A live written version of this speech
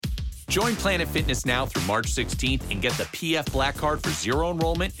Join Planet Fitness now through March 16th and get the PF Black Card for zero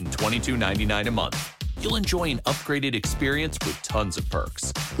enrollment and $22.99 a month. You'll enjoy an upgraded experience with tons of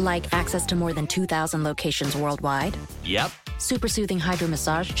perks. Like access to more than 2,000 locations worldwide? Yep. Super soothing hydro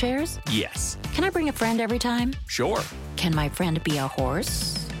massage chairs? Yes. Can I bring a friend every time? Sure. Can my friend be a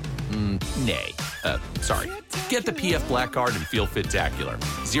horse? Nay. Sorry. Get the PF Black Card and feel fit-tacular.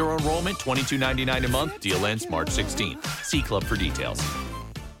 Zero enrollment, $22.99 a month. Deal ends March 16th. See Club for details.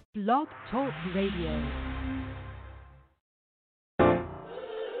 Blog Talk Radio.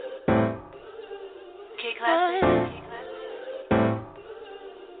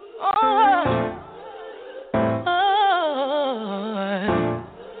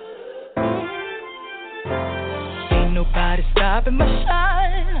 Ain't nobody stopping my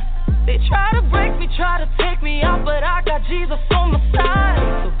shine. They try to break me, try to take me out, but I got Jesus on my side.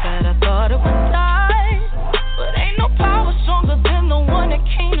 So bad I thought I would die, but ain't no power stronger than the one that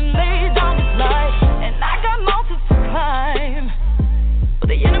came and laid down his life. And I got mountains to climb, but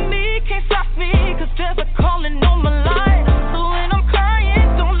the enemy can't stop me, 'cause there's a calling on my life. So when I'm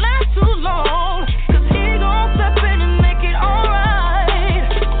crying, don't last too long, 'cause he gon' step in and make it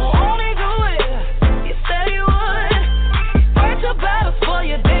alright. Won't he do it? He said he would. Fight your battles for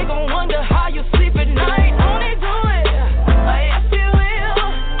you, they gon' wonder how you sleep at night. Won't he do it? Yes, he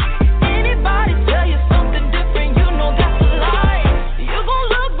will. Anybody tell you something different, you know that's a lie. You gon'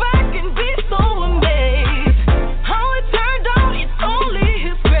 look back and be so amazed how it turned out, it's only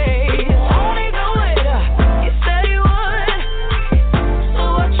his grace. Won't he do it? He said he would. So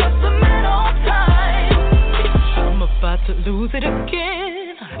I trust him at all times. I'm about to lose it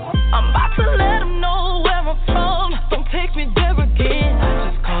again. I'm about to let him know where I'm from. Don't take me there again. I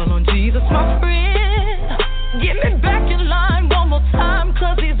just call on Jesus, my friend. Get me back in line one more time,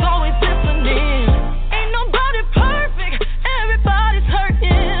 'cause he's always listening. Ain't nobody perfect, everybody's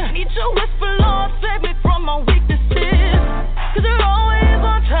hurting. Need your whisper, Lord, save me from my weaknesses, 'cause you're always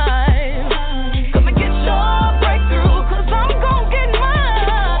on time. Come and get your breakthrough, 'cause I'm gon' get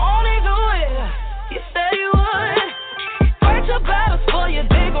mine. Won't he do it? He said he would. Fight your battles for you,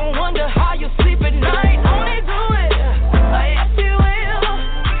 they gon' wonder how you sleep at night. Won't he do it? Yes, he will.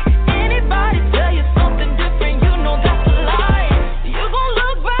 Anybody tell you something different, you know that's a lie. You gon'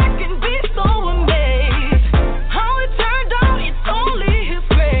 look back and be so amazed how it turned out, it's only his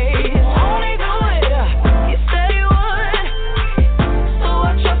grace. Won't he do it? He said he would. So I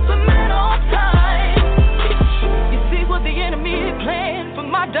trust him at all times. You see what the enemy planned for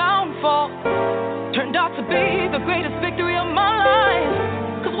my downfall turned out to be the greatest victory of my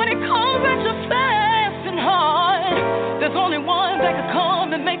life. 'Cause when it comes at you fast and hard, there's only one that can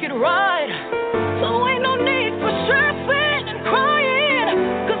come and make it right. So ain't no need for stressing and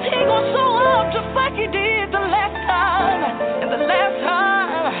crying, 'cause he gon' show up just like he did the last time. And the last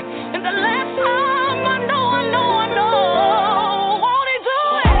time, and the last time, I know. Won't he do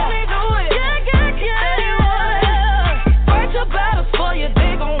it? Won't he do it? Yeah. He would. Fight your battles for you,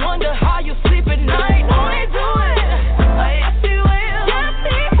 they gon' wonder how you sleep at night. Won't he do it? Yes, he will. Yes,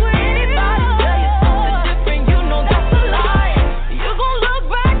 he will. Anybody tell you something different, you know that's a lie. You gon' look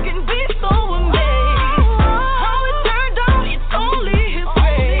back and be so amazed how it turned out, it's only his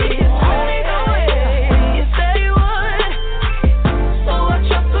grace. Won't he do it? He said he would. So I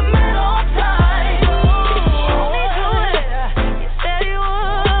trust him at all times. Won't he do it? He said he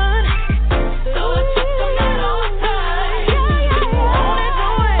would. So I trust him at all times. Won't he do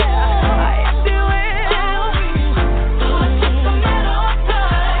it? Yes, he will. So I trust him at all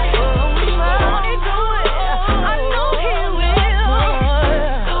times. Won't he do it? I know he will.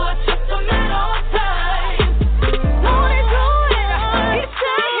 So I trust him at all times. Won't he do it? He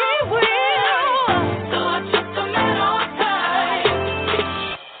said he will. So I trust him at all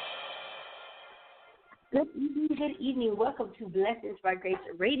times. Good evening. Welcome to Blessings by Grace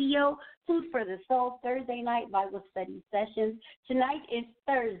Radio, Food for the Soul, Thursday night Bible study sessions. Tonight is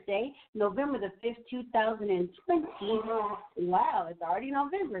Thursday, November the 5th, 2020. Wow, it's already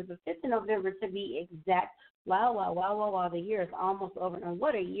November, the 5th of November to be exact. Wow. The year is almost over, and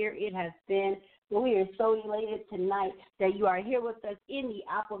what a year it has been. Well, we are so elated tonight that you are here with us in the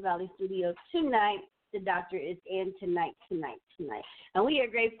Apple Valley studio tonight. The doctor is in tonight. And we are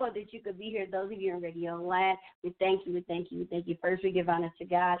grateful that you could be here. Those of you on Radio Land, we thank you. First, we give honor to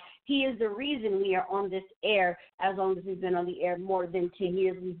God. He is the reason we are on this air. As long as we've been on the air, more than 10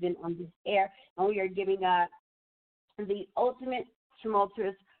 years we've been on this air. And we are giving God the ultimate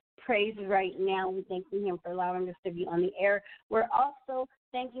tumultuous praise right now. We're thanking him for allowing us to be on the air. We're also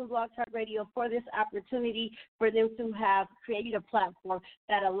thanking Blog Talk Radio for this opportunity for them to have created a platform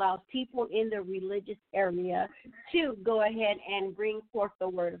that allows people in the religious area to go ahead and bring forth the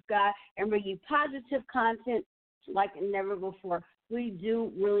Word of God and bring you positive content like never before. We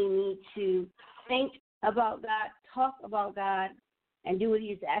do really need to think about God, talk about God, and do what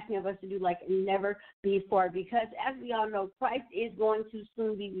he's asking of us to do like never before. Because as we all know, Christ is going to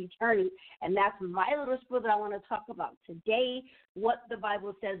soon be returning. And that's my little spiel that I want to talk about today, what the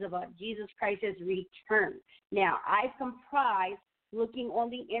Bible says about Jesus Christ's return. Now, I comprise, looking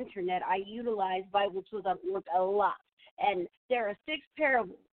on the internet, I utilize Bible tools at work a lot. And there are 6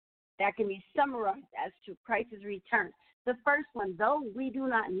 parables that can be summarized as to Christ's return. The first one, though we do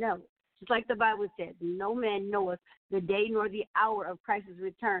not know, just like the Bible says, no man knoweth the day nor the hour of Christ's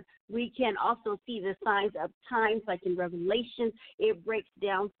return. We can also see the signs of times, like in Revelation. It breaks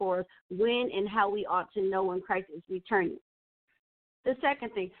down for us when and how we ought to know when Christ is returning. The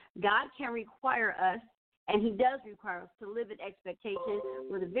second thing, God can require us, and he does require us to live in expectation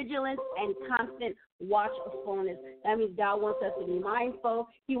with vigilance and constant watchfulness. That means God wants us to be mindful.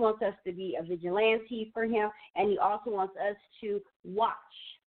 He wants us to be a vigilante for him, and he also wants us to watch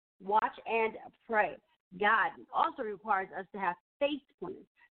and pray. God also requires us to have faithfulness.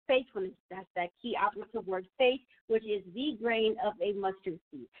 Faithfulness, that's that key operative word, faith, which is the grain of a mustard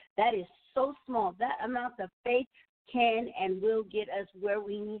seed. That is so small. That amount of faith can and will get us where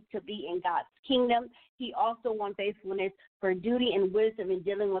we need to be in God's kingdom. He also wants faithfulness for duty and wisdom in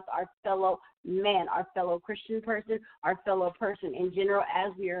dealing with our fellow man, our fellow Christian person, our fellow person in general,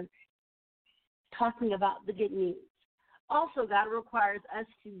 as we are talking about the good news. Also, God requires us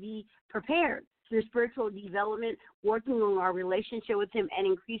to be prepared through spiritual development, working on our relationship with him, and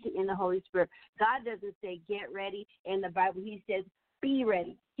increasing in the Holy Spirit. God doesn't say get ready in the Bible. He says be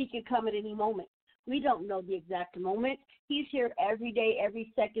ready. He can come at any moment. We don't know the exact moment. He's here every day,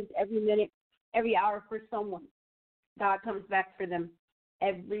 every second, every minute, every hour for someone. God comes back for them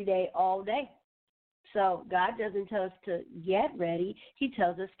every day, all day. So God doesn't tell us to get ready. He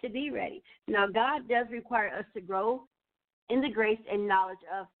tells us to be ready. Now, God does require us to grow in the grace and knowledge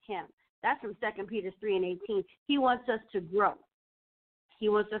of him. That's from 2 Peter 3:18. He wants us to grow. He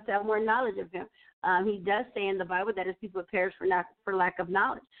wants us to have more knowledge of him. He does say in the Bible that his people perish for lack of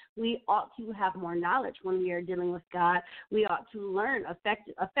knowledge. We ought to have more knowledge when we are dealing with God. We ought to learn.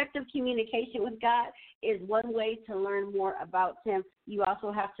 Effective communication with God is one way to learn more about him. You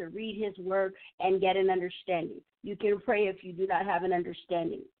also have to read his word and get an understanding. You can pray if you do not have an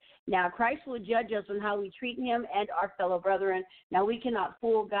understanding. Now, Christ will judge us on how we treat him and our fellow brethren. Now, we cannot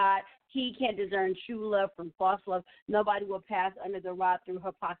fool God. He can't discern true love from false love. Nobody will pass under the rod through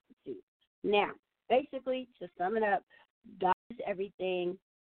hypocrisy. Now, basically, to sum it up, God is everything.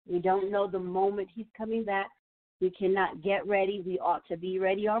 We don't know the moment he's coming back. We cannot get ready. We ought to be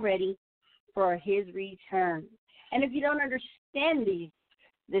ready already for his return. And if you don't understand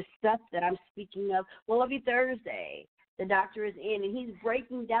this stuff that I'm speaking of, well, every Thursday, the doctor is in, and he's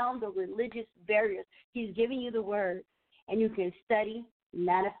breaking down the religious barriers. He's giving you the word, and you can study,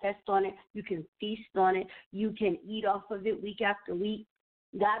 manifest on it. You can feast on it. You can eat off of it week after week.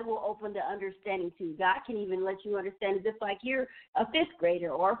 God will open the understanding to you. God can even let you understand as if like you're a 5th grader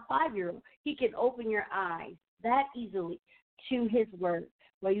or a 5-year-old. He can open your eyes that easily to his word,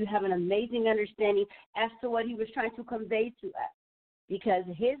 where you have an amazing understanding as to what he was trying to convey to us. Because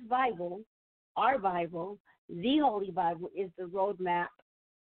his Bible, our Bible, the Holy Bible, is the roadmap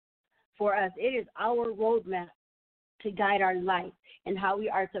for us. It is our roadmap to guide our life and how we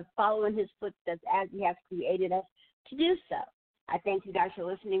are to follow in his footsteps as he has created us to do so. I thank you guys for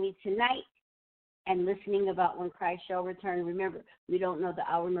listening to me tonight and listening about when Christ shall return. Remember, we don't know the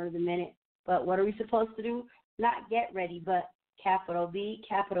hour nor the minute, but what are we supposed to do? Not get ready, but capital B,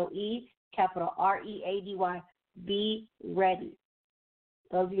 capital E, capital R-E-A-D-Y, be ready.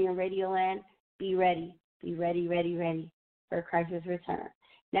 Those of you in Radio Land, be ready. Be ready, ready, ready for Christ's return.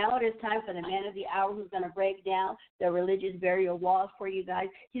 Now it is time for the man of the hour who's going to break down the religious barrier walls for you guys.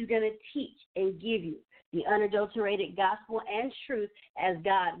 He's going to teach and give you the unadulterated gospel and truth as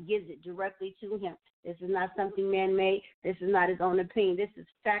God gives it directly to him. This is not something man-made. This is not his own opinion. This is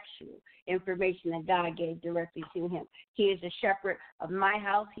factual information that God gave directly to him. He is the shepherd of my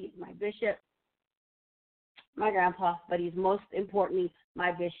house. He is my bishop, my grandpa, but he's most importantly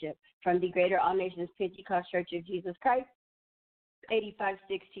my bishop from the Greater All Nations Pentecost Church of Jesus Christ,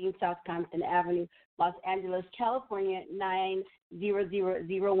 8516 South Compton Avenue, Los Angeles, California,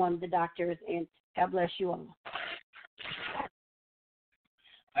 90001. The doctor is in. God bless you all.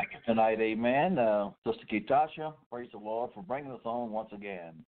 Thank you tonight, amen. Sister Ketasha, praise the Lord for bringing us on once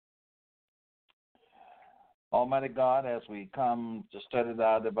again. Almighty God, as we come to study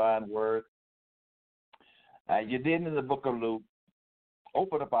thy divine word, you did in the book of Luke,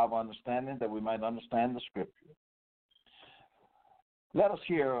 open up our understanding that we might understand the scripture. Let us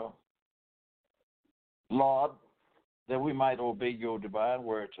hear, Lord, that we might obey your divine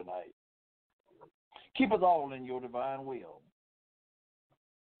word tonight. Keep us all in your divine will.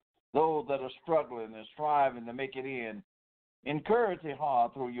 Those that are struggling and striving to make it in, encourage their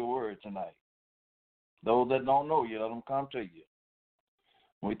heart through your word tonight. Those that don't know you, let them come to you.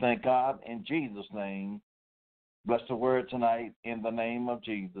 We thank God in Jesus' name. Bless the word tonight in the name of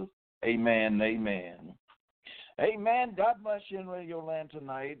Jesus. Amen, amen. Amen. God bless you in Radio Land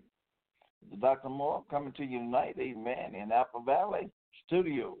tonight. Dr. Moore coming to you tonight, amen, in Apple Valley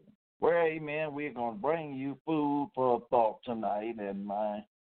Studio, where, amen, we're going to bring you food for thought tonight. And my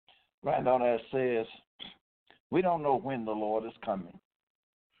granddaughter says, we don't know when the Lord is coming.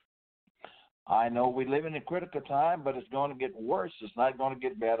 I know we live in a critical time, but it's going to get worse. It's not going to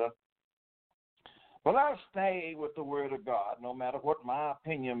get better. But I'll stay with the Word of God, no matter what my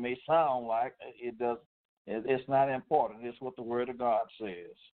opinion may sound like. It's not important. It's what the Word of God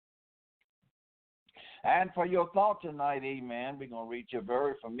says. And for your thought tonight, amen, we're going to read your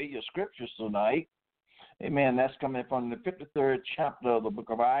very familiar scriptures tonight. Amen. That's coming from the 53rd chapter of the book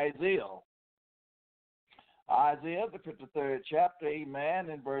of Isaiah. Isaiah, the 53rd chapter, amen,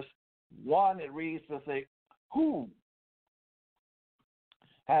 in verse 1, it reads to say, who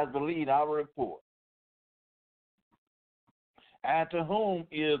has believed our report? And to whom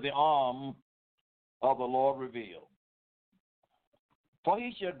is the arm of the Lord revealed? For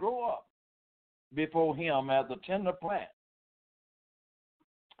he shall grow up before him as a tender plant,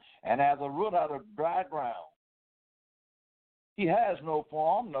 and as a root out of dry ground. He has no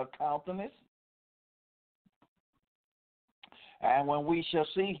form nor countenance. And when we shall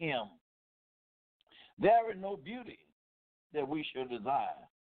see him, there is no beauty that we should desire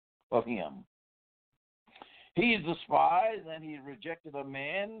of him. He is despised, and he is rejected of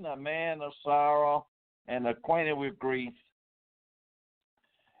men, a man of sorrow and acquainted with grief.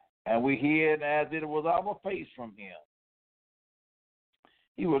 And we hear it as it was our face from him.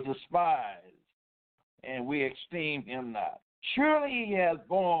 He was despised, and we esteemed him not. Surely he has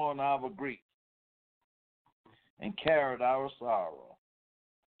borne our grief and carried our sorrow.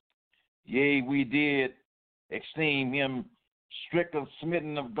 Yea, we did esteem him stricken,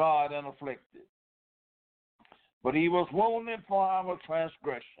 smitten of God, and afflicted. But he was wounded for our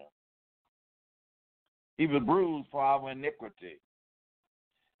transgression. He was bruised for our iniquity.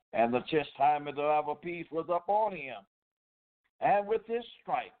 And the chastisement of our peace was upon him. And with his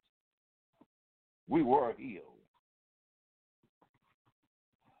stripes we were healed.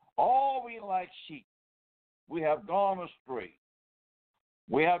 All we like sheep, we have gone astray.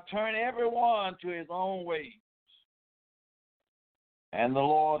 We have turned everyone to his own ways. And the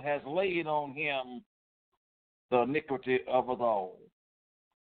Lord has laid on him the iniquity of us all.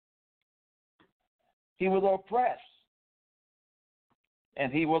 He was oppressed,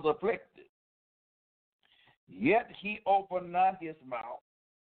 and he was afflicted. Yet he opened not his mouth.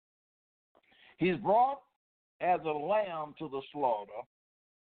 He is brought as a lamb to the slaughter,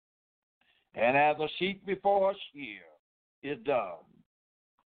 and as a sheep before a shear is dumb.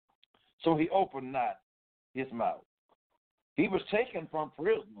 So he opened not his mouth. He was taken from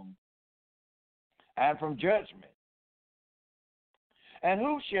prison and from judgment. And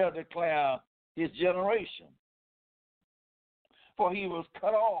who shall declare his generation? For he was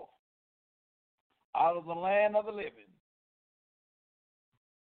cut off out of the land of the living.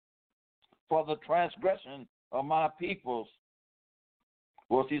 For the transgression of my peoples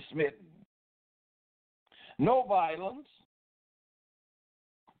was he smitten. No violence,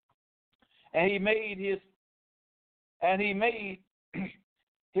 and he made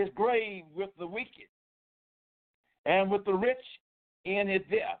his grave with the wicked and with the rich in his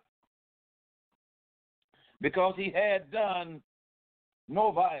death, because he had done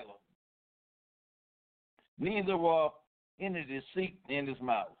no violence, neither were any deceit in his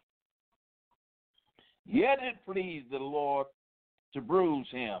mouth. Yet it pleased the Lord to bruise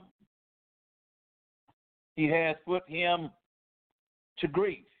him. He has put him to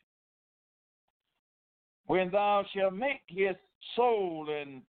grief. When thou shalt make his soul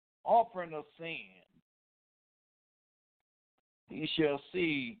an offering of sin, he shall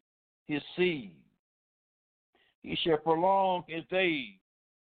see his seed. He shall prolong his days,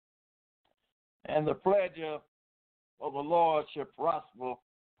 and the pleasure of the Lord shall prosper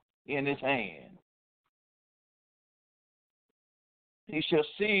in his hand. He shall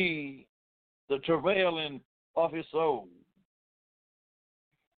see the travailing of his soul,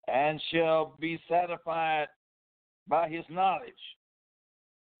 and shall be satisfied by his knowledge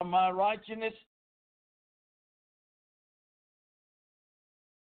of my righteousness,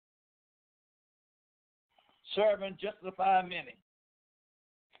 servant justify many,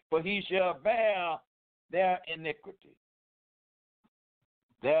 for he shall bear their iniquity.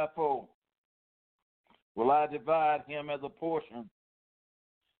 Therefore will I divide him as a portion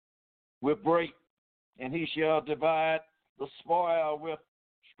with great, and he shall divide the spoil with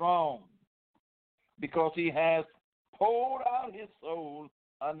strong, because he has poured out his soul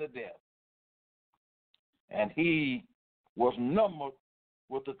unto death. And he was numbered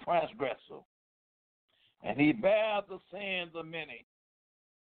with the transgressor, and he bare the sins of many,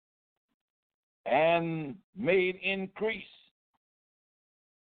 and made increase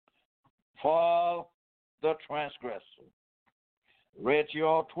for the transgressor. Read you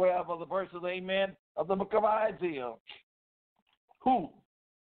all 12 of the verses, amen, of the book of Isaiah. Who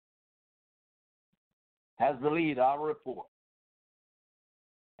has believed our report?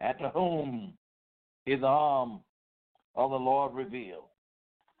 And to whom is the arm of the Lord revealed?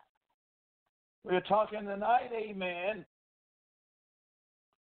 We're talking tonight, amen,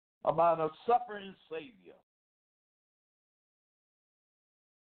 about a suffering Savior.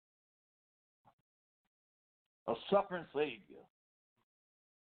 A suffering Savior.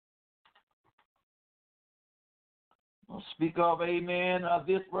 I'll speak of, amen, of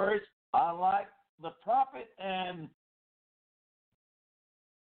this verse. I like the prophet and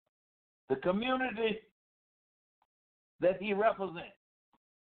the community that he represents.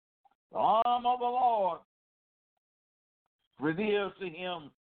 The arm of the Lord reveals to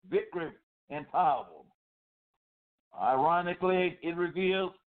him victory and power. Ironically, it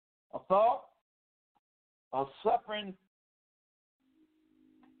reveals a thought of suffering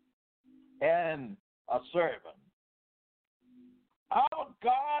and a servant. Our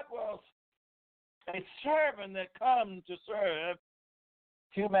God was a servant that comes to serve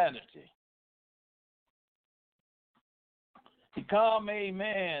humanity. He come,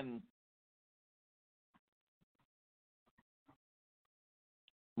 amen,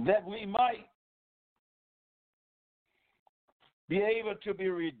 that we might be able to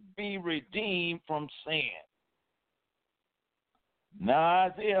be redeemed from sin. Now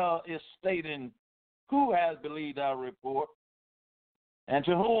Isaiah is stating, who has believed our report, and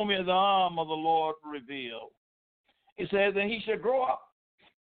to whom is the arm of the Lord revealed? He says that he should grow up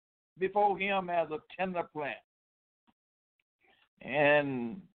before him as a tender plant,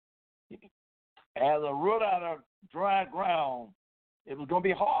 and as a root out of dry ground. It was going to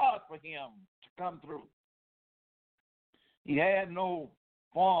be hard for him to come through. He had no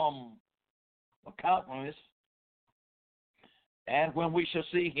form of countenance, and when we shall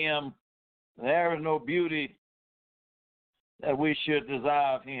see him, there is no beauty that we should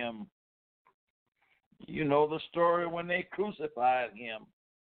desire of him. You know the story when they crucified him.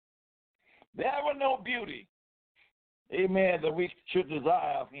 There was no beauty, amen, that we should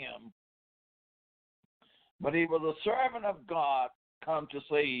desire of him. But he was a servant of God come to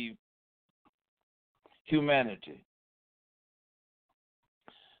save humanity.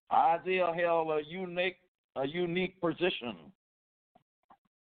 Isaiah held a unique position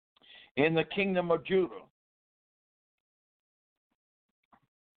in the kingdom of Judah.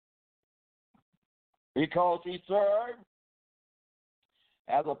 Because he served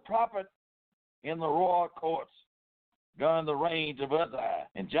as a prophet in the royal courts during the reigns of Uzziah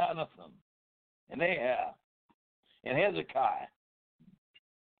and Jonathan and Ahab and Hezekiah.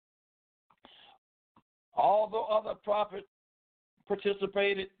 Although other prophets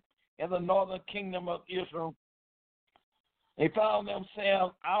participated in the northern kingdom of Israel, they found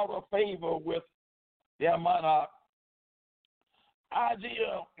themselves out of favor with their monarch.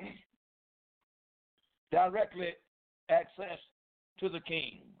 Isaiah directly access to the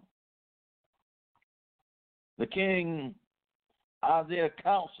king. The king, Isaiah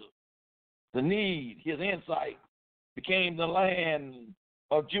counseled the need, his insight became the land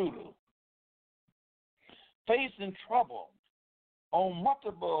of Judah. Facing trouble on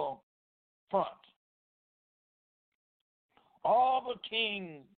multiple fronts. All the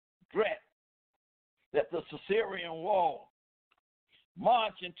king dread that the Assyrian war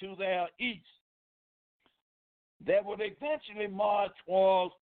march into their east that would eventually march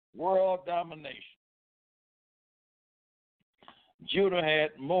towards world domination. Judah had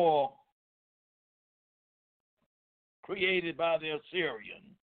more created by the Assyrian.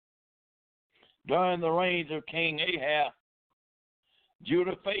 During the reign of King Ahab,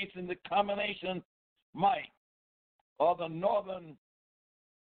 Judah facing the combination might of the northern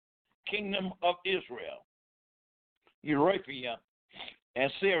kingdom of Israel, Euraphia,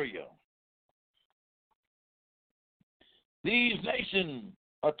 and Syria. these nations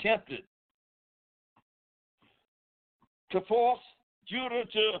attempted to force Judah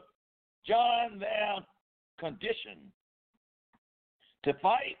to join their condition to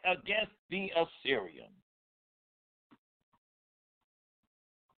fight against the Assyrian.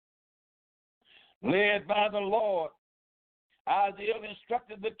 Led by the Lord, Isaiah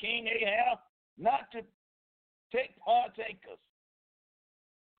instructed the king Ahab not to take partakers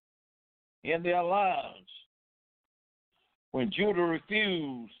in the alliance. When Judah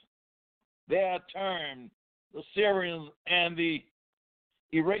refused their term, the Syrians and the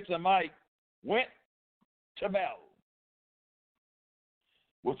Ephraimites went to battle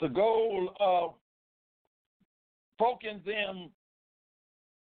with the goal of forcing them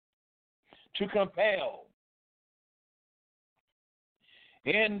to compel.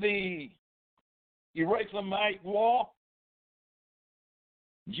 In the Ephraimite war,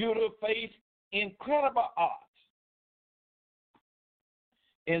 Judah faced incredible odds.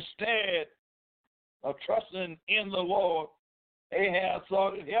 Instead of trusting in the Lord, Ahab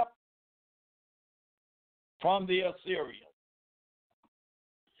sought help from the Assyrians,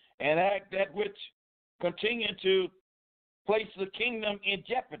 an act that which continued to place the kingdom in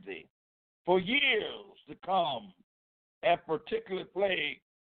jeopardy for years to come, and particularly plagued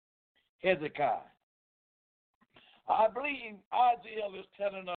Hezekiah. I believe Isaiah is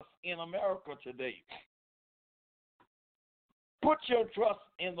telling us in America today, put your trust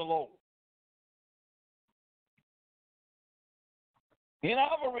in the Lord. In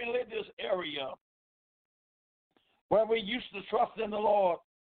our religious area, where we used to trust in the Lord,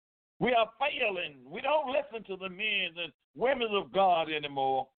 we are failing. We don't listen to the men and women of God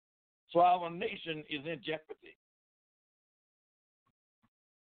anymore, so our nation is in jeopardy.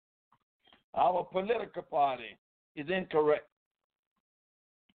 Our political party is incorrect.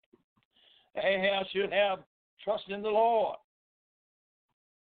 Ahab should have trust in the Lord,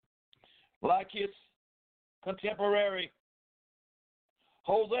 like his contemporary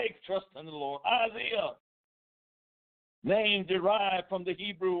Hosea trust in the Lord. Isaiah, name derived from the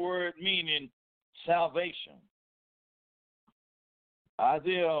Hebrew word meaning salvation.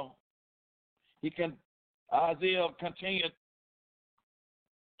 Isaiah continued,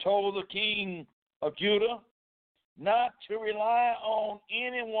 told the king of Judah not to rely on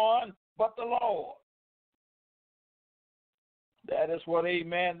anyone but the Lord. That is what,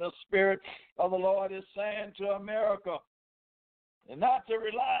 amen, the Spirit of the Lord is saying to America. And not to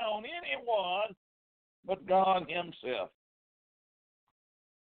rely on anyone but God himself.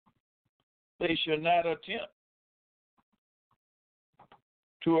 They should not attempt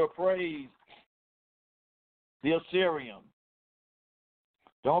to appraise the Assyrian.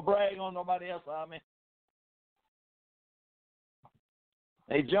 Don't brag on nobody else, amen.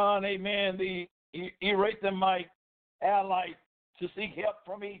 Hey, John, amen, the Ephraimite allies to seek help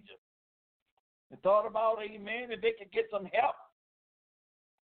from Egypt. And thought about, amen, if they could get some help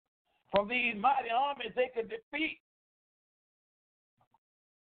from these mighty armies, they could defeat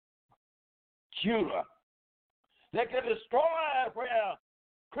Judah. They could destroy where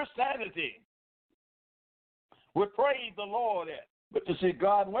Christianity would praise the Lord at. But to see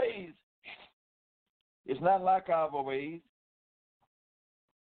God's ways is not like our ways.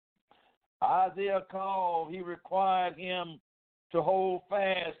 Isaiah called, he required him to hold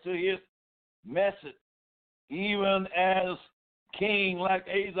fast to his message, even as king like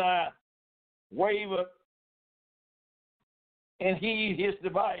Ahab wavered and heed his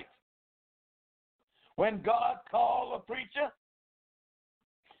device. When God called a preacher,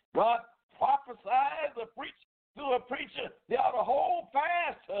 God prophesied through a preacher, they ought to hold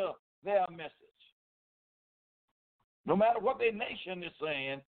fast to their message. No matter what their nation is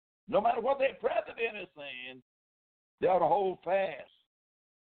saying, no matter what their president is saying, they ought to hold fast.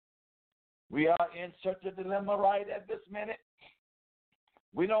 We are in such a dilemma right at this minute.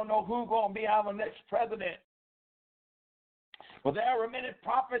 We don't know who's going to be our next president. But there are many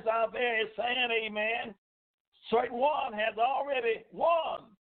prophets out there saying, amen, certain one has already won.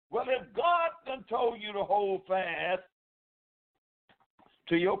 Well, if God done told you to hold fast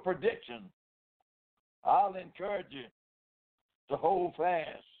to your prediction, I'll encourage you to hold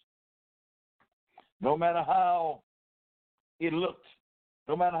fast. No matter how it looks,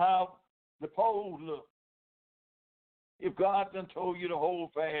 no matter how the polls look. If God done told you to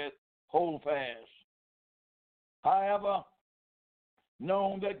hold fast, hold fast. However,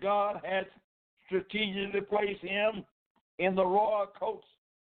 knowing that God has strategically placed him in the royal coast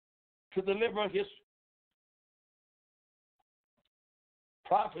to deliver his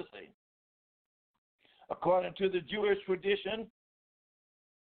prophecy. According to the Jewish tradition,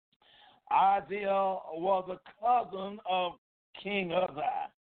 Isaiah was a cousin of King Uzziah.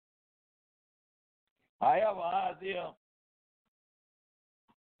 However, Isaiah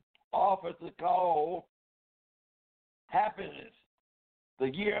offers to call happiness.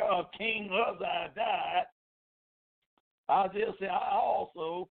 The year of King Uzziah died, Isaiah said, I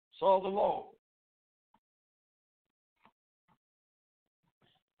also saw the Lord.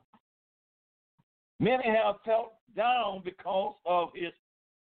 Many have felt down because of his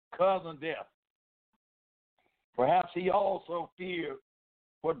cousin's death. Perhaps he also feared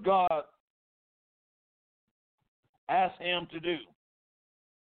what God asked him to do.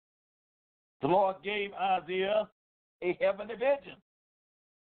 The Lord gave Isaiah a heavenly vision.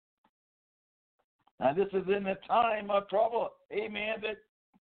 Now, this is in the time of trouble, amen, that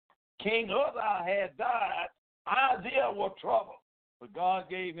King Uzziah had died. Isaiah was troubled, but God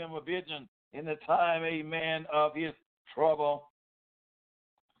gave him a vision in the time, amen, of his trouble.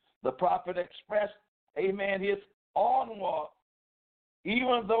 The prophet expressed, amen, his onward,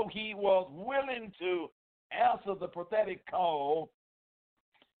 even though he was willing to answer the prophetic call,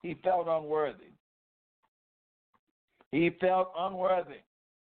 he felt unworthy. He felt unworthy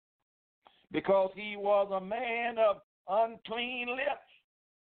because he was a man of unclean lips.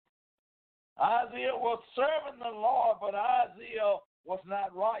 Isaiah was serving the Lord, but Isaiah was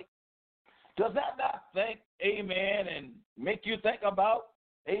not right. Does that not think, amen, and make you think about,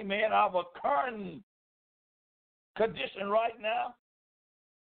 amen, our current condition right now?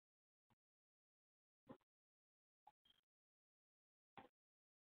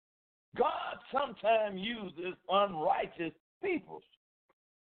 God sometimes uses unrighteous people.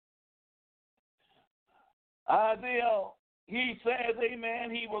 Isaiah, he says,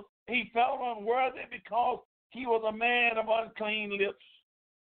 amen, he felt unworthy because he was a man of unclean lips.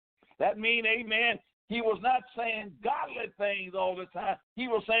 That means, amen, he was not saying godly things all the time. He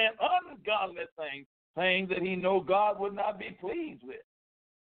was saying ungodly things, things that he knew God would not be pleased with.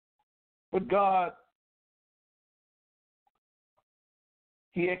 But God,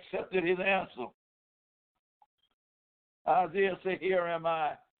 he accepted his answer. Isaiah said, here am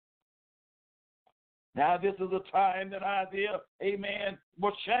I. Now, this is the time that Isaiah, amen,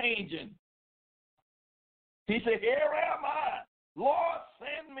 was changing. He said, here am I. Lord,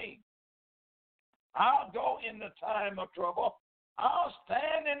 send me. I'll go in the time of trouble. I'll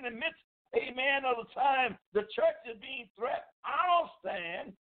stand in the midst, amen, of the time the church is being threatened. I'll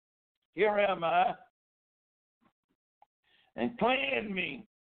stand. Here am I. And clean me.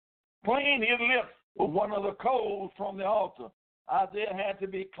 Clean his lips with one of the coals from the altar. Isaiah had to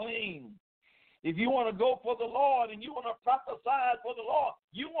be clean. If you want to go for the Lord and you want to prophesy for the Lord,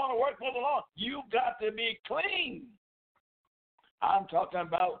 you want to work for the Lord, you've got to be clean. I'm talking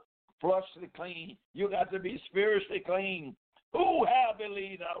about fleshly clean. You got to be spiritually clean. Who have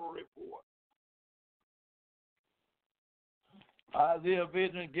believed our report? Isaiah's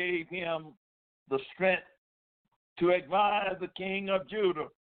vision gave him the strength to advise the king of Judah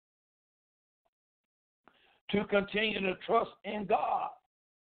to continue to trust in God.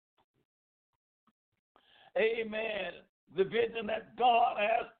 Amen. The vision that God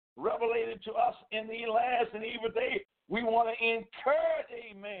has revelated to us in the last and evil days, we want to encourage,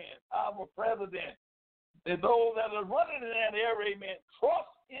 amen, our president and those that are running in that area, amen, trust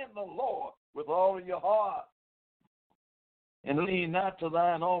in the Lord with all of your heart and lean not to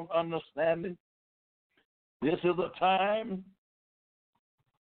thine own understanding. This is a time,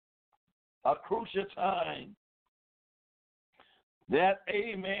 a crucial time, that,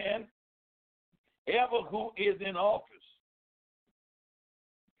 amen, ever who is in office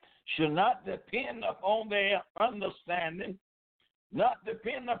should not depend upon their understanding, not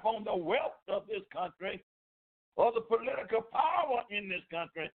depend upon the wealth of this country or the political power in this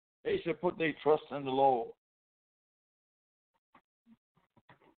country. They should put their trust in the Lord.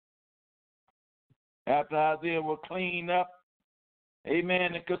 After Isaiah was cleaned up,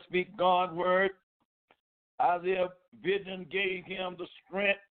 amen, and could speak God's word, Isaiah's vision gave him the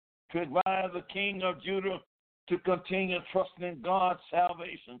strength to advise the king of Judah to continue trusting in God's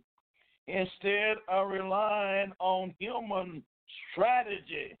salvation instead of relying on human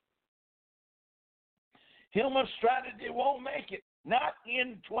strategy. Human strategy won't make it. Not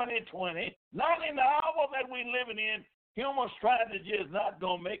in 2020, not in the hour that we're living in. Human strategy is not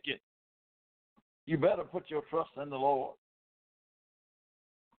going to make it. You better put your trust in the Lord.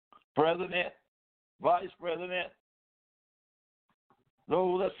 President, vice president,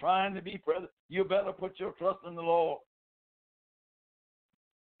 those that's trying to be president, you better put your trust in the Lord.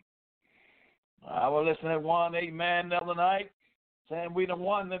 I was listening to one, amen, the other night. saying we done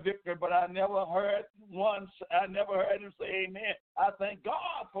won the victory, but I never heard him say amen. I thank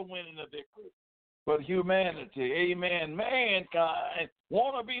God for winning the victory. But humanity, amen, mankind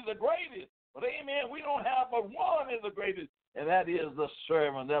want to be the greatest. But amen, we don't have but one is the greatest, and that is the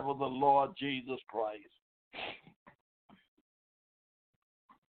servant, that was the Lord Jesus Christ.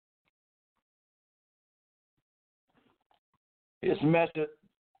 His method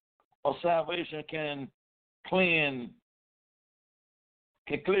of salvation can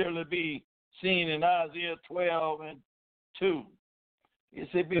clearly be seen in Isaiah 12:2. It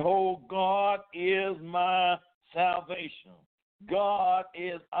said, behold, God is my salvation. God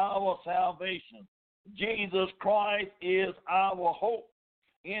is our salvation. Jesus Christ is our hope.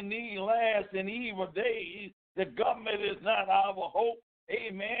 In these last and evil days, the government is not our hope.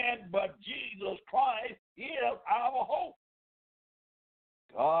 Amen. But Jesus Christ is our hope.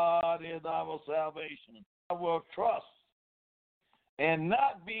 God is our salvation. I will trust and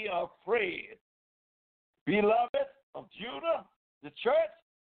not be afraid. Beloved of Judah, the church,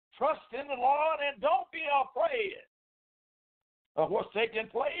 trust in the Lord and don't be afraid of what's taking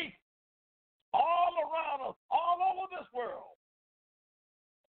place all around us, all over this world.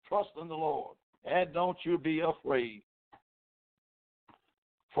 Trust in the Lord and don't you be afraid.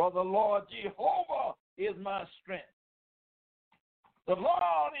 For the Lord Jehovah is my strength. The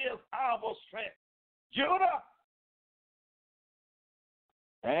Lord is our strength. Judah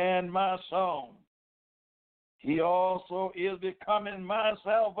and my song. He also is becoming my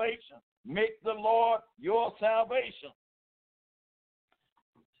salvation. Make the Lord your salvation.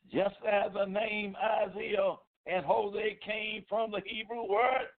 Just as the name Isaiah and Hosea came from the Hebrew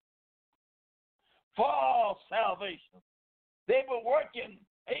word for salvation. They were working,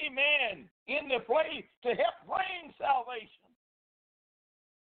 amen, in the place to help bring salvation.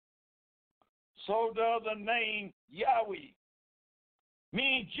 So does the name Yahweh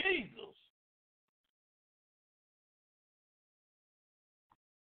mean Jesus.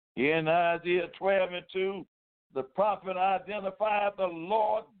 In Isaiah 12:2, the prophet identified the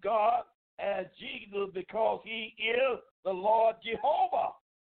Lord God as Jesus because he is the Lord Jehovah.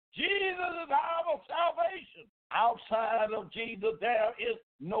 Jesus is our salvation. Outside of Jesus, there is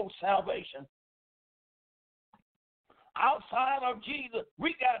no salvation. Outside of Jesus,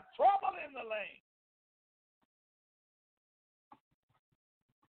 we got trouble in the land.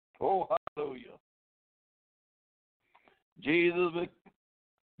 Oh, hallelujah. Jesus,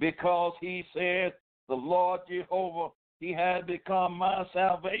 because he said, the Lord Jehovah, he has become my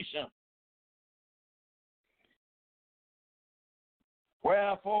salvation.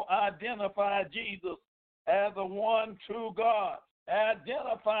 Wherefore, identify Jesus as the one true God.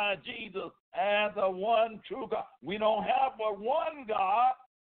 Identify Jesus as the one true God. We don't have but one God,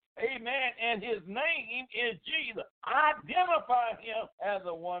 amen, and his name is Jesus. Identify him as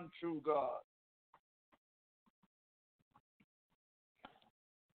the one true God.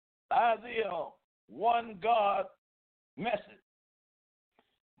 Isaiah, one God message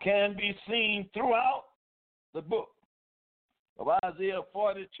can be seen throughout the book of Isaiah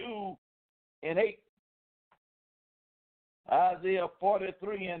 42:8, Isaiah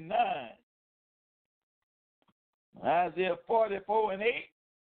 43:9, Isaiah 44:8,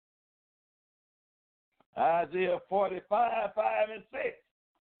 Isaiah 45:5-6,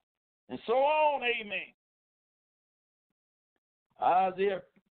 and so on, amen. Isaiah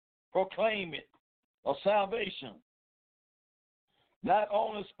proclaiming of salvation not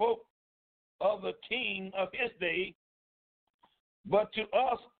only spoke of the king of his day, but to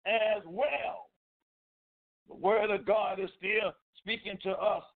us as well. The word of God is still speaking to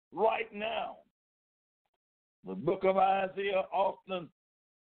us right now. The book of Isaiah often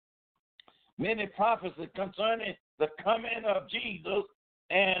many prophecies concerning the coming of Jesus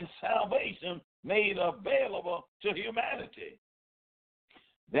and salvation made available to humanity.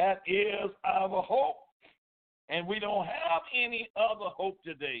 That is our hope, and we don't have any other hope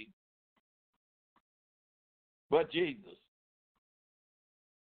today but Jesus.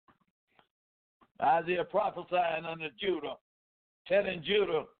 Isaiah prophesying unto Judah, telling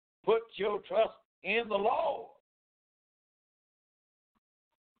Judah, put your trust in the Lord.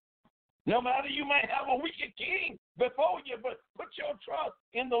 No matter you may have a wicked king before you, but put your trust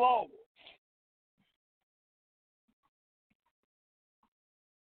in the Lord.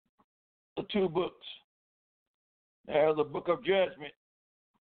 The two books. There's the book of judgment,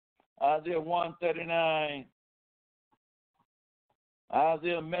 Isaiah 1:39.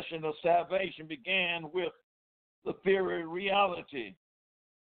 Isaiah's mission of salvation began with the very reality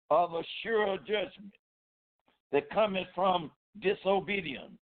of a sure judgment that cometh from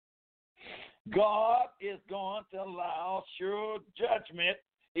disobedience. God is going to allow sure judgment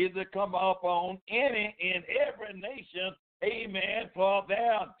is to come upon any and every nation, amen, for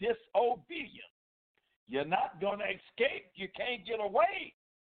their disobedience. You're not going to escape. You can't get away.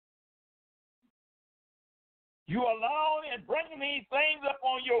 You alone and bringing these things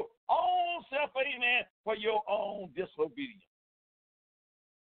upon your own self, amen, for your own disobedience.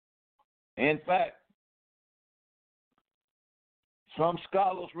 In fact, some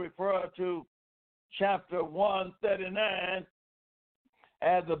scholars refer to chapter 139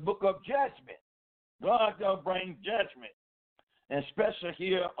 as the book of judgment. God's going to bring judgment, and especially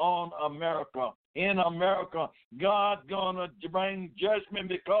here on America. In America, God's going to bring judgment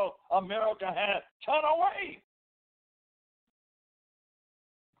because America has turned away.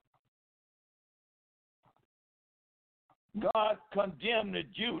 God condemned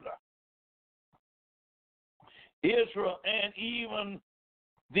Judah, Israel, and even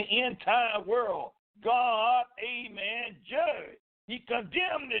the entire world. God, amen, judged. He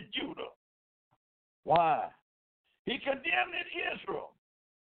condemned Judah. Why? He condemned Israel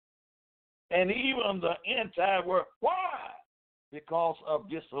and even the entire world. Why? Because of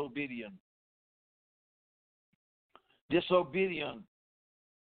disobedience. Disobedience.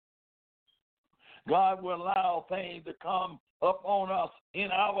 God will allow things to come upon us in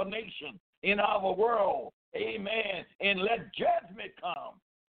our nation, in our world, amen, and let judgment come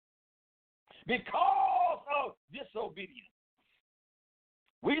because of disobedience.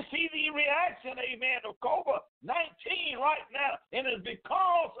 We see the reaction, amen, of COVID-19 right now, and it's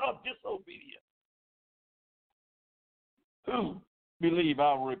because of disobedience. Who believe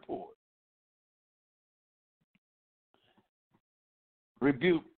our report?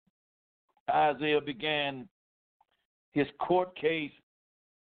 Rebuke. Isaiah began his court case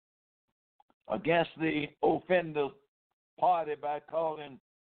against the offender party by calling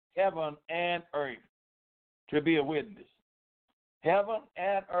heaven and earth to be a witness. Heaven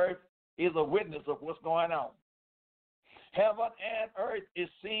and earth is a witness of what's going on. Heaven and earth is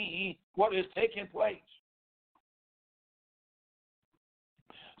seeing what is taking place.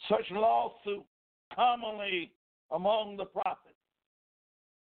 Such lawsuits commonly among the prophets.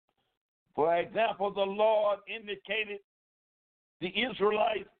 For example, the Lord indicated the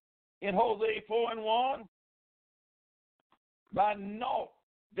Israelites in Hosea 4:1 by note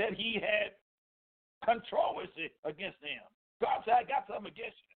that he had controversy against them. God said, I got something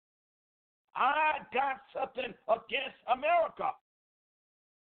against you. I got something against America.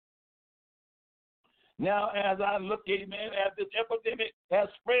 Now, as I look, amen, as this epidemic has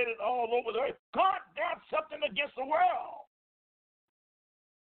spread it all over the earth, God got something against the world.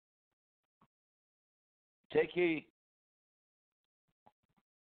 Take heed.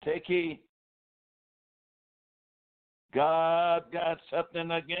 Take heed. God got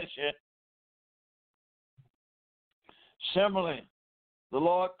something against you. Similarly, the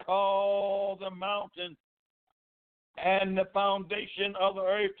Lord called the mountain and the foundation of the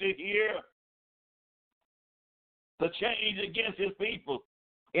earth to hear the change against his people.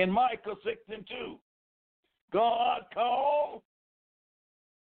 In Micah 6:2, God called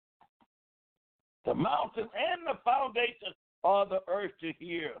the mountain and the foundation of the earth to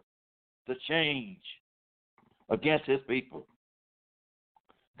hear the change against his people.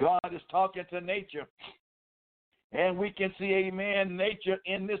 God is talking to nature. And we can see, amen, nature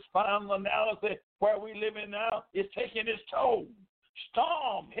in this final analysis where we live in now is taking its toll.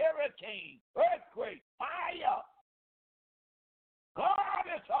 Storm, hurricane, earthquake, fire. God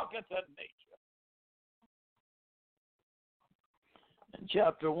is talking to nature. In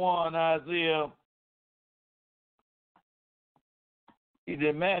chapter 1, Isaiah, he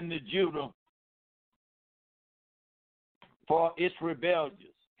demanded Judah for its rebellions.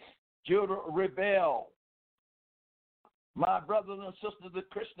 Judah rebelled. My brothers and sisters, the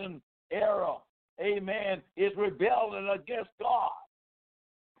Christian era, amen, is rebelling against God.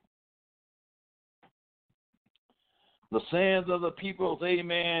 The sins of the peoples,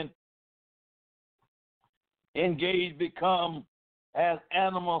 amen, engaged become as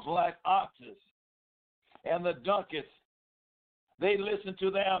animals like oxes and the donkeys. They listen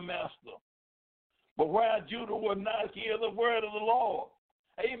to their master. But where Judah would not hear the word of the Lord,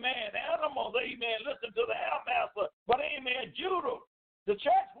 amen, animals, amen, listen to their master. But, amen, Judah, the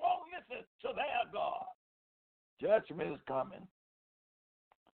church won't listen to their God. Judgment is coming.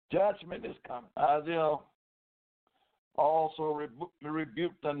 Judgment is coming. Isaiah also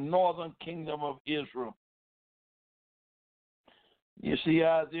rebuked the northern kingdom of Israel. You see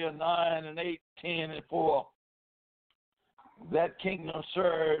Isaiah 9:8, 10, and 4. That kingdom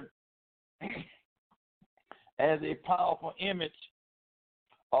served as a powerful image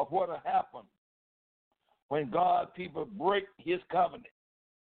of what will happen when God people break his covenant.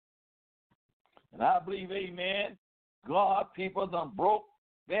 And I believe, amen, God people done broke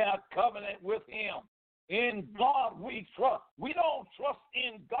their covenant with him. In God we trust. We don't trust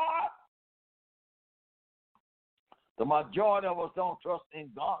in God. The majority of us don't trust in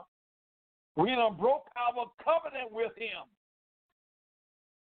God. We done broke our covenant with him.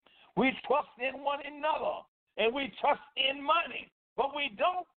 We trust in one another, and we trust in money, but we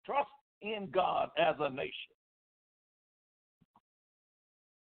don't trust in God as a nation.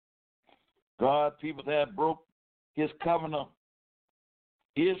 God, people that broke his covenant.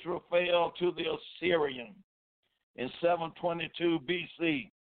 Israel fell to the Assyrian in 722 BC.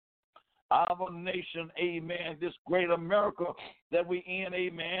 Our nation, amen, this great America that we in,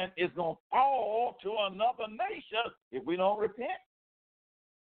 amen, is going to fall to another nation if we don't repent.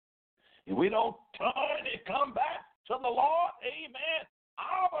 If we don't turn and come back to the Lord, amen,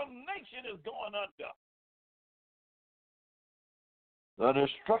 our nation is going under. The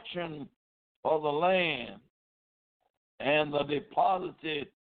destruction of the land and the deposited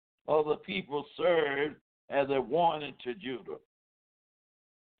of the people served as a warning to Judah.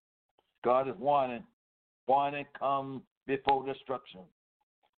 God is warning come before destruction.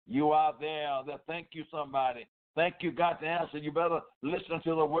 You out there that think you somebody, think you got the answer, you better listen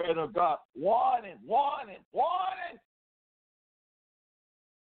to the word of God. Warning, warning, warning.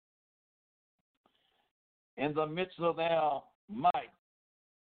 In the midst of their might,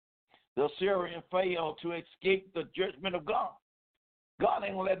 the Assyrian failed to escape the judgment of God. God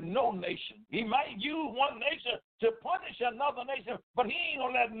ain't going to let no nation. He might use one nation to punish another nation, but he ain't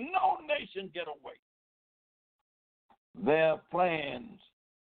going to let no nation get away. Their plans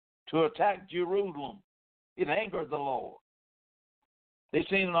to attack Jerusalem, it angered the Lord. They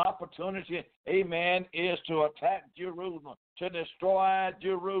seen an opportunity, amen, is to attack Jerusalem, to destroy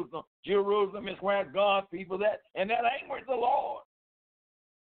Jerusalem. Jerusalem is where God's people at, and that angered the Lord.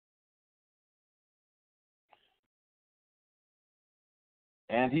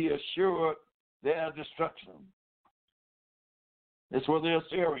 And he assured their destruction. This was the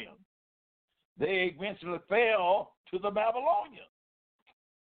Assyrians. They eventually fell to the Babylonians.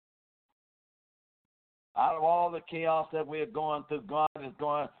 Out of all the chaos that we're going through, God is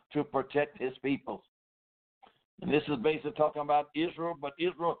going to protect his people. And this is basically talking about Israel, but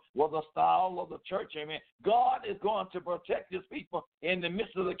Israel was a style of the church. Amen. God is going to protect his people in the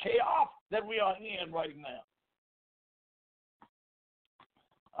midst of the chaos that we are in right now.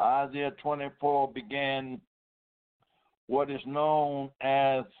 Isaiah 24 began what is known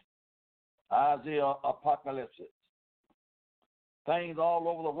as Isaiah apocalypse. Things all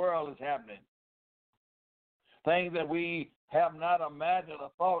over the world is happening. Things that we have not imagined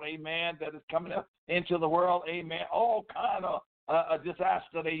or thought, amen, that is coming up into the world, amen. All kind of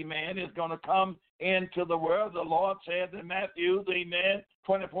disaster, amen, is going to come into the world. The Lord said in Matthew, amen,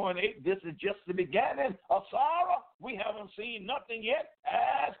 24:8, this is just the beginning of sorrow. We haven't seen nothing yet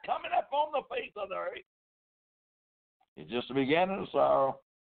as coming up on the face of the earth. It's just the beginning of sorrow.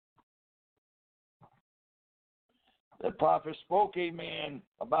 The prophet spoke, amen,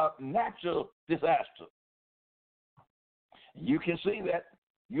 about natural disaster. You can see that.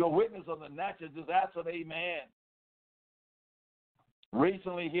 You're a witness of the natural disaster, amen.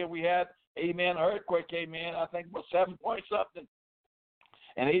 Recently here we had, amen, earthquake, amen, I think it was 7 point something.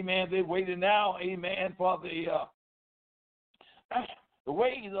 And amen, they're waiting now, amen, for the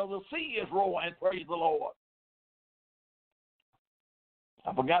waves of the sea is rolling, praise the Lord.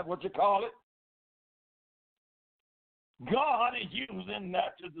 I forgot what you call it. God is using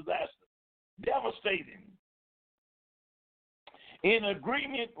natural disaster, devastating. In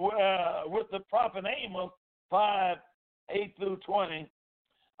agreement with the prophet Amos 5:8-20,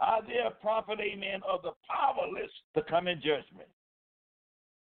 Isaiah prophet, amen, of the powerless to come in judgment.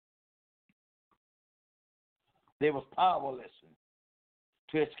 They was powerless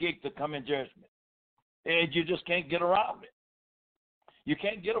to escape the coming judgment. And you just can't get around it. You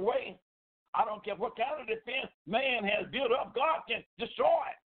can't get away. I don't care what kind of defense man has built up, God can destroy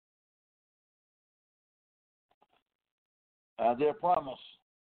it. Their promise,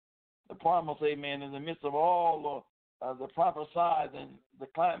 amen, in the midst of all the prophesied and the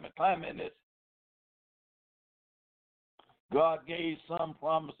climate is, God gave some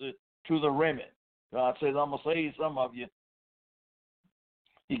promises to the remnant. God says, I'm going to save some of you.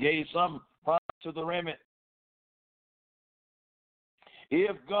 He gave some promise to the remnant.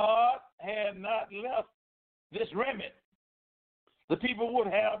 If God had not left this remnant, the people would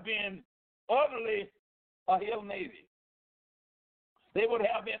have been utterly alienated. They would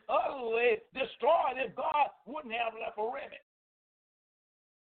have been utterly destroyed if God wouldn't have left a remnant.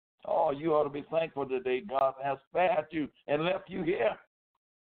 Oh, you ought to be thankful today. God has spared you and left you here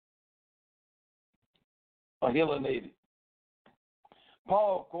alienated.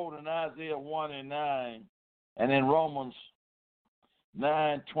 Paul quoted in Isaiah 1 and 9 and in Romans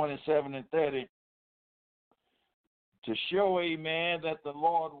 9, 27 and 30 to show, amen, that the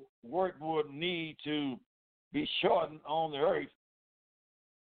Lord's work would need to be shortened on the earth.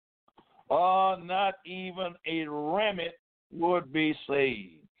 Not even a remnant would be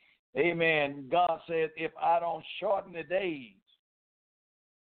saved. Amen. God said, if I don't shorten the days,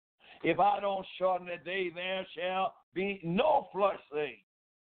 there shall be no flesh saved.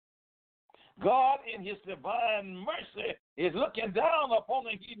 God, in his divine mercy, is looking down upon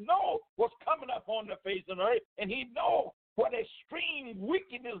them. He knows what's coming up on the face of the earth, and he knows what extreme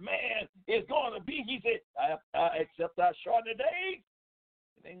wickedness man is going to be. He said, except I shorten the days,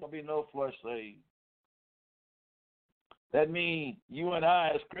 there ain't going to be no flesh saved. That means you and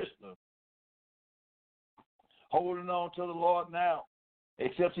I as Christians, holding on to the Lord now,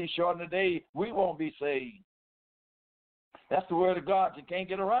 except he shorten the day, we won't be saved. That's the word of God. You can't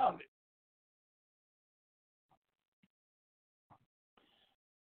get around it.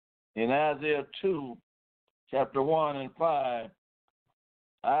 In Isaiah 2, chapter 1 and 5,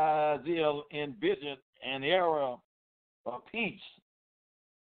 Isaiah envisioned an era of peace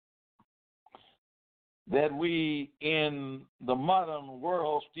that we in the modern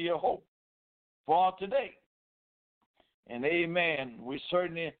world still hope for today. And amen, we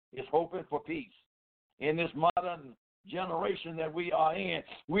certainly is hoping for peace. In this modern generation that we are in,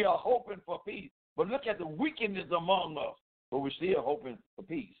 we are hoping for peace. But look at the wickedness among us, but we're still hoping for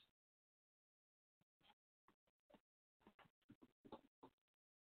peace.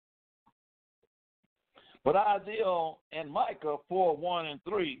 But Isaiah and Micah 4, 1 and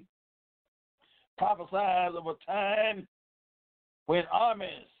 3 prophesied of a time when armies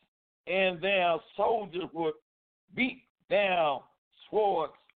and their soldiers would beat down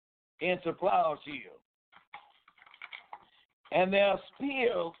swords into plowshares and their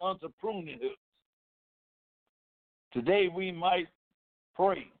spears unto pruning hooks. Today we might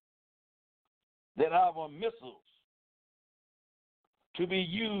pray that our missiles to be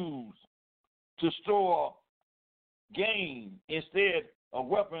used to store game instead of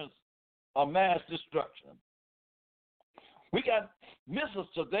weapons of mass destruction. We got missiles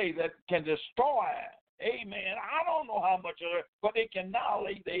today that can destroy, amen, I don't know how much of it, but it can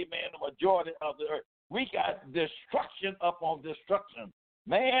annihilate, amen, the majority of the earth. We got destruction upon destruction.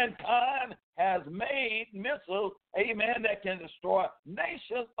 Mankind has made missiles, amen, that can destroy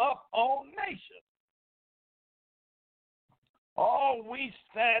nations upon nations. Oh, we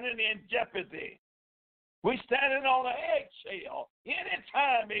standing in jeopardy. We standing on an eggshell.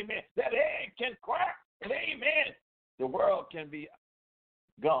 Anytime, amen, that egg can crack, and amen, the world can be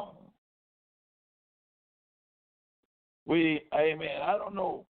gone. Amen, I don't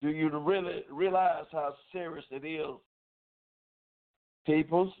know, do you really realize how serious it is?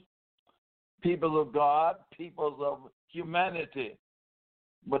 People of God, peoples of humanity.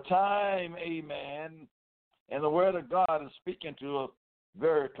 But time, amen, and the word of God is speaking to us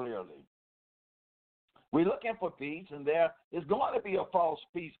very clearly. We're looking for peace, and there is going to be a false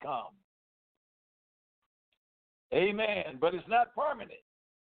peace come. Amen. But it's not permanent.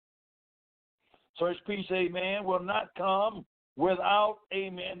 Such peace, amen, will not come without,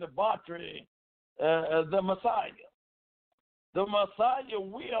 amen, the debauchery, the Messiah. The Messiah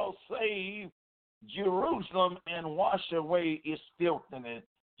will save Jerusalem and wash away its filthiness.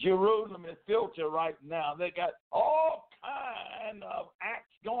 Jerusalem is filthy right now. They got all kind of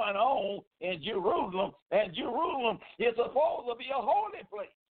acts going on in Jerusalem, and Jerusalem is supposed to be a holy place.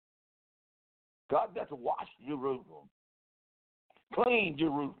 God got to wash Jerusalem, clean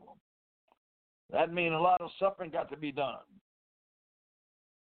Jerusalem. That means a lot of suffering got to be done.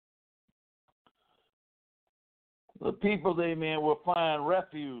 The people, amen, will find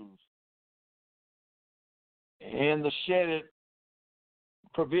refuge in the shedded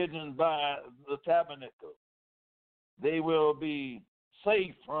provision by the tabernacle. They will be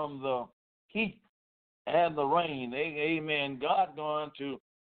safe from the heat and the rain. Amen. God going to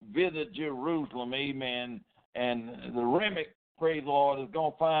visit Jerusalem. Amen. And the remnant, praise the Lord, is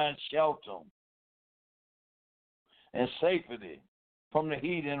going to find shelter and safety from the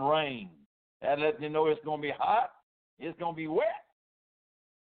heat and rain. That lets you know it's going to be hot. It's going to be wet.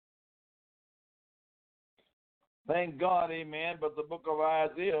 Thank God, amen. But the book of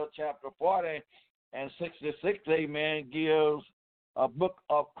Isaiah, chapter 40 and 66, amen, gives a book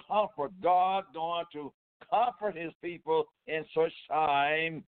of comfort. God going to comfort his people in such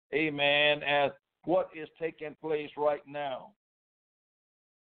time, amen, as what is taking place right now.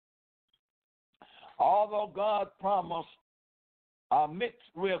 Although God promised are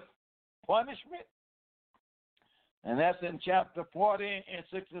mixed with punishment, and that's in chapter 40 and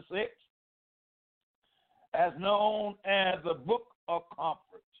 66, as known as the Book of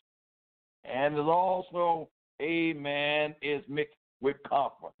Comfort. And is also, amen, is mixed with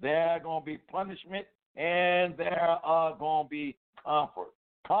comfort. There are going to be punishment and there are going to be comfort.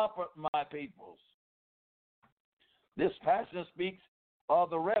 Comfort my peoples. This passage speaks of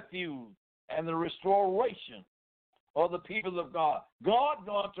the refuge and the restoration of the people of God. God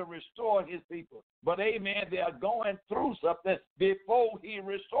going to restore his people. But, amen, they are going through something before he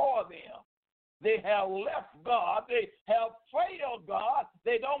restores them. They have left God. They have failed God.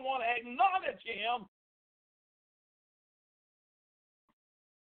 They don't want to acknowledge him.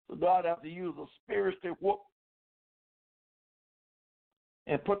 So God has to use a spiritual whoop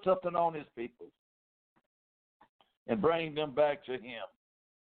and put something on his people and bring them back to him.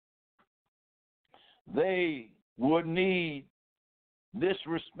 They would need this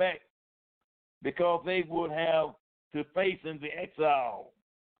respect because they would have to face in the exile.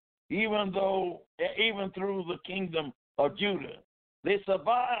 Even through the kingdom of Judah, they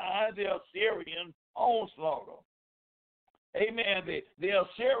survived the Assyrian onslaught. Amen. The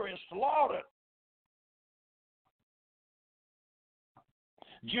Assyrians slaughtered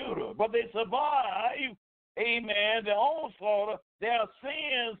Judah, but they survived, amen, the onslaught. Their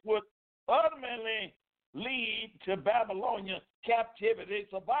sins would ultimately lead to Babylonian captivity. They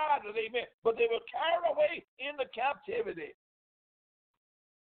survived it, amen, but they were carried away in the captivity.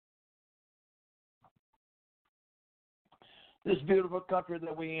 This beautiful country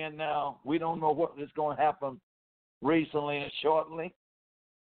that we're in now, we don't know what is going to happen recently and shortly.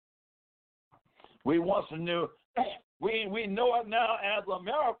 We once knew, we know it now as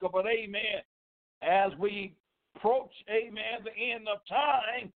America, but amen, as we approach, amen, the end of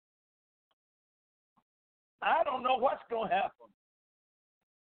time, I don't know what's going to happen.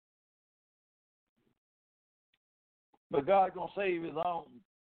 But God's going to save his own.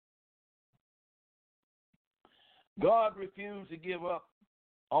 God refused to give up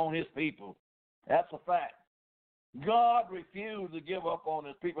on his people. That's a fact. God refused to give up on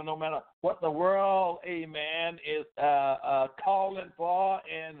his people no matter what the world, amen, is calling for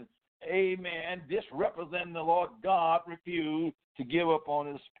and, amen, disrepresenting the Lord. God refused to give up on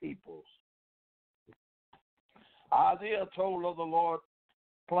his people. Isaiah told of the Lord's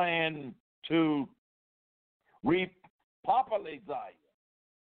plan to repopulate Zion,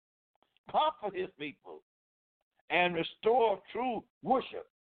 comfort his people, and restore true worship.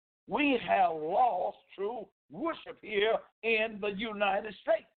 We have lost true worship here in the United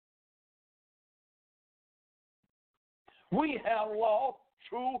States. We have lost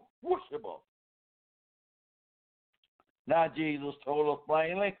true worshipers. Now Jesus told us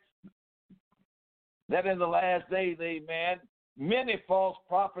plainly that in the last days, amen, many false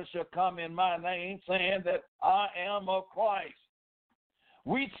prophets shall come in my name, saying that I am of Christ.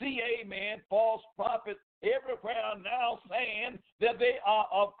 We see, amen, false prophets everywhere now saying that they are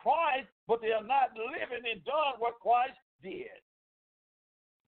of Christ, but they are not living and doing what Christ did.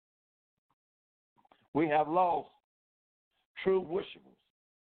 We have lost true worshipers.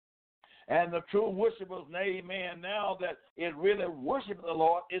 And the true worshipers, amen, now that it really worship the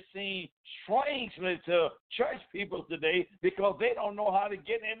Lord, it seems strangely to church people today because they don't know how to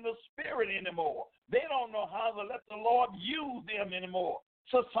get in the spirit anymore. They don't know how to let the Lord use them anymore.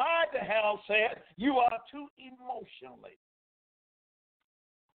 Society has said you are too emotionally.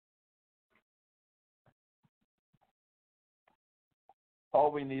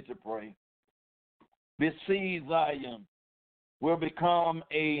 All we need to pray. Besiege Zion will become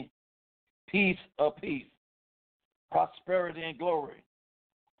a peace of peace, prosperity and glory.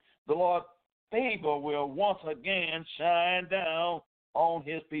 The Lord's favor will once again shine down on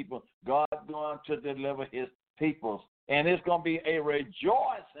his people. God's going to deliver his people. And it's going to be a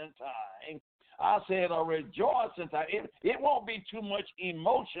rejoicing time. I said a rejoicing time. It won't be too much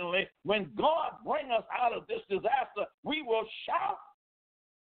emotionally. When God brings us out of this disaster, we will shout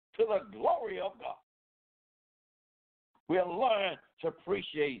to the glory of God. We'll learn to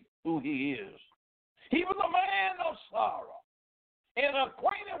appreciate who he is. He was a man of sorrow and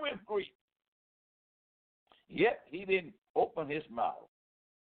acquainted with grief. Yet he didn't open his mouth.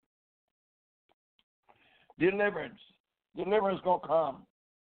 Deliverance going to come.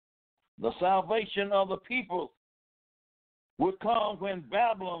 The salvation of the people will come when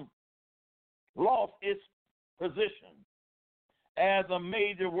Babylon lost its position as a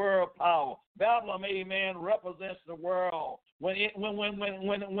major world power. Babylon, amen, represents the world. When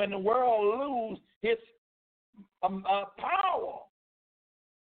the world loses its power,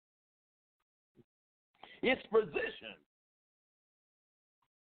 its position.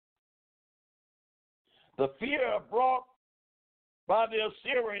 The fear brought by the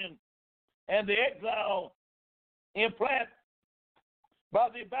Assyrian and the exile implanted by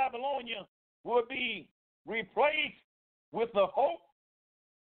the Babylonian will be replaced with the hope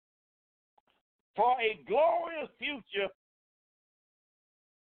for a glorious future.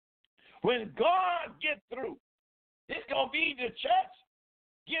 When God gets through, it's going to be the church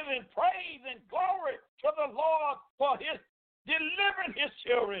giving praise and glory to the Lord for his delivering his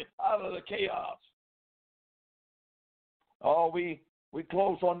children out of the chaos. Oh, we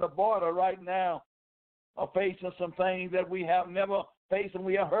close on the border right now, are facing some things that we have never faced, and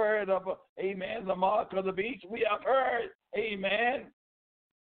we have heard of, amen, the mark of the beast. We have heard, amen,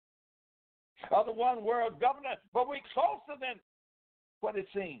 of the one world government, but we're closer than what it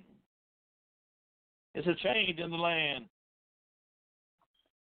seems. It's a change in the land.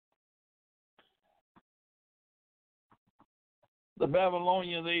 The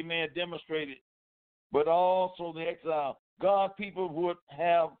Babylonians, amen, demonstrated, but also the exile. God's people would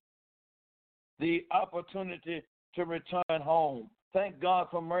have the opportunity to return home. Thank God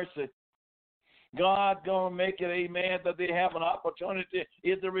for mercy. God going to make it, amen, that they have an opportunity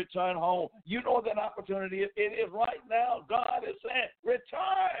is to return home. You know that opportunity. It is right now. God is saying,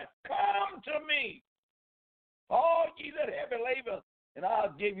 return, come to me. All ye that heavy labor, and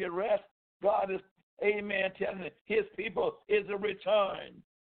I'll give you rest. God is, amen, telling his people is a return.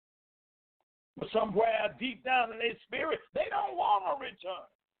 But somewhere deep down in their spirit, they don't want to return.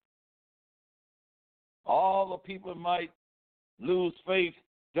 All the people might lose faith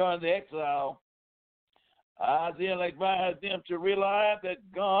during the exile. Isaiah advised them to realize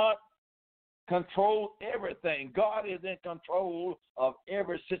that God controls everything. God is in control of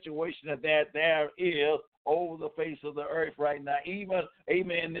every situation that there is over the face of the earth right now. Even,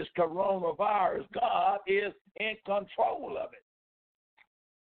 amen, this coronavirus, God is in control of it.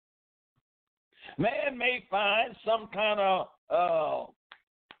 Man may find some kind of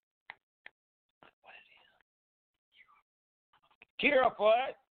cure for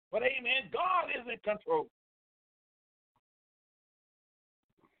it, but amen, God is in control.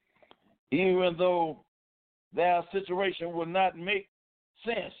 Even though their situation will not make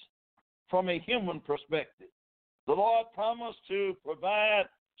sense from a human perspective, the Lord promised to provide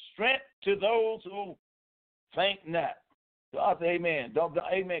strength to those who faint not. God said, amen.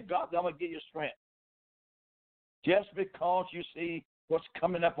 Amen. God, I'm going to give you strength. Just because you see what's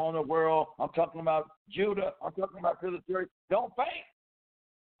coming up on the world, I'm talking about Judah, I'm talking about to the church, don't faint.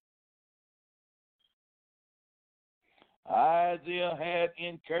 Isaiah had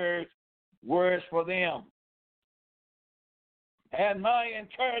encouraged words for them. And my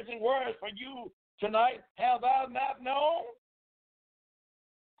encouraging words for you tonight, have thou not known?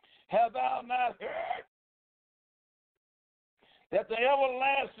 Have thou not heard? That the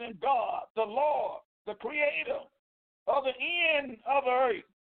everlasting God, the Lord, the creator of the end of the earth,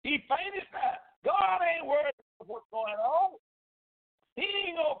 he fainted not. God ain't worried about what's going on. He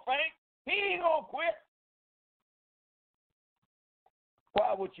ain't going to faint. He ain't going to quit.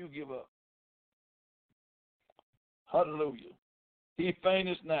 Why would you give up? Hallelujah. He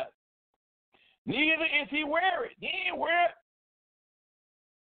fainteth not. Neither is he weary. He ain't weary.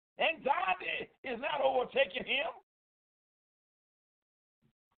 Anxiety is not overtaking him.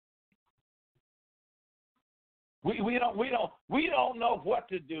 We don't know what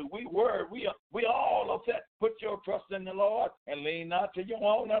to do. We worry. We all upset. Put your trust in the Lord and lean not to your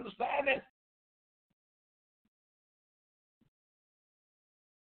own understanding.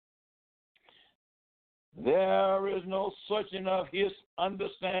 There is no searching of his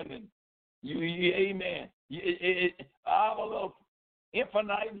understanding. Amen. Our little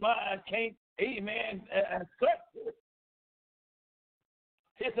infinite mind can't, amen, search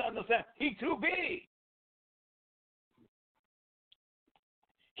his understanding. He's too big.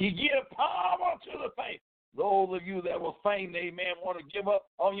 He gives power to the faint. Those of you that will faint, amen, want to give up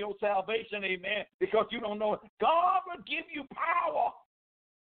on your salvation, amen, because you don't know it. God will give you power.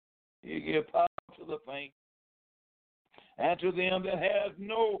 He gives power to the faint. And to them that have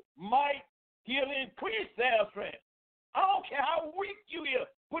no might, he'll increase their strength. I don't care how weak you are.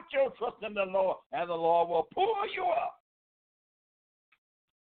 Put your trust in the Lord, and the Lord will pull you up.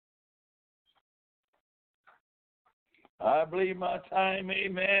 I believe my time,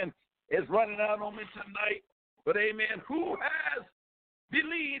 amen, is running out on me tonight. But, amen, who has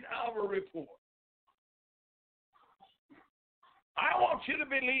believed our report? I want you to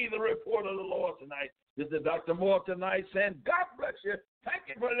believe the report of the Lord tonight. This is Dr. Moore tonight saying, God bless you. Thank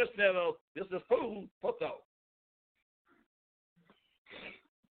you for this, fellow. This is food for thought.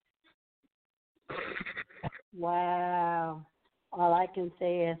 Wow. All I can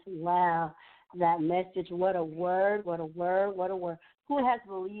say is, wow, that message, what a word, what a word, what a word. Who has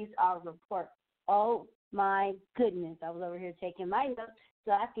believed our report? Oh, my goodness. I was over here taking my notes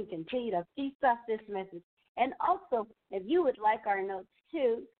so I can continue to feast off this message. And also, if you would like our notes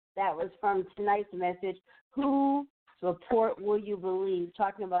too, that was from tonight's message, whose report will you believe?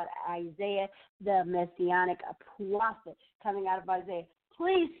 Talking about Isaiah, the messianic prophet coming out of Isaiah.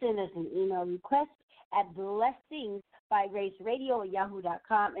 Please send us an email request at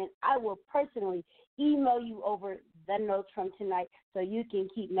blessingsbygraceradio@yahoo.com, and I will personally email you over the notes from tonight so you can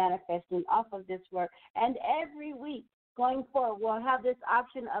keep manifesting off of this word. And every week going forward, we'll have this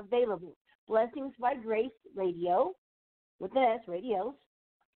option available. Blessings by Grace Radio, with an S, radios,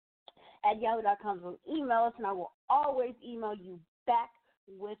 at yahoo.com. Will email us, and I will always email you back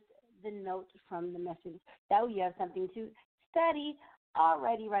with the notes from the message. That way you have something to study.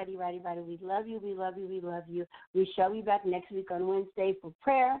 Alrighty. We love you. We shall be back next week on Wednesday for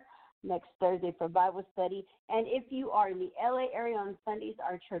prayer, next Thursday for Bible study. And if you are in the LA area on Sundays,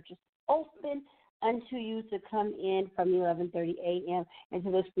 our church is open unto you to come in from 11:30 a.m.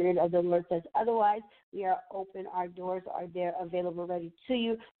 until the Spirit of the Lord says otherwise. We are open. Our doors are there available ready to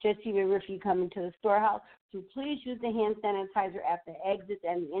you. Just remember, if you come into the storehouse, to please use the hand sanitizer at the exits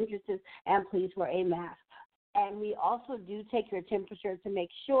and the entrances, and please wear a mask. And we also do take your temperature to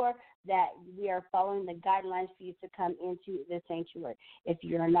make sure that we are following the guidelines for you to come into the sanctuary. If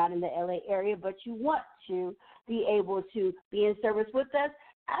you're not in the LA area but you want to be able to be in service with us,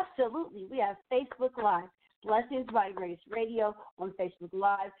 absolutely. We have Facebook Live, Blessings by Grace Radio on Facebook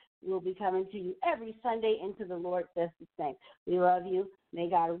Live. We'll be coming to you every Sunday into the Lord says the same. We love you. May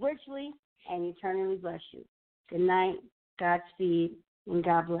God richly and eternally bless you. Good night, Godspeed, and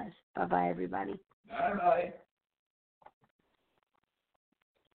God bless. Bye-bye, everybody. Bye-bye.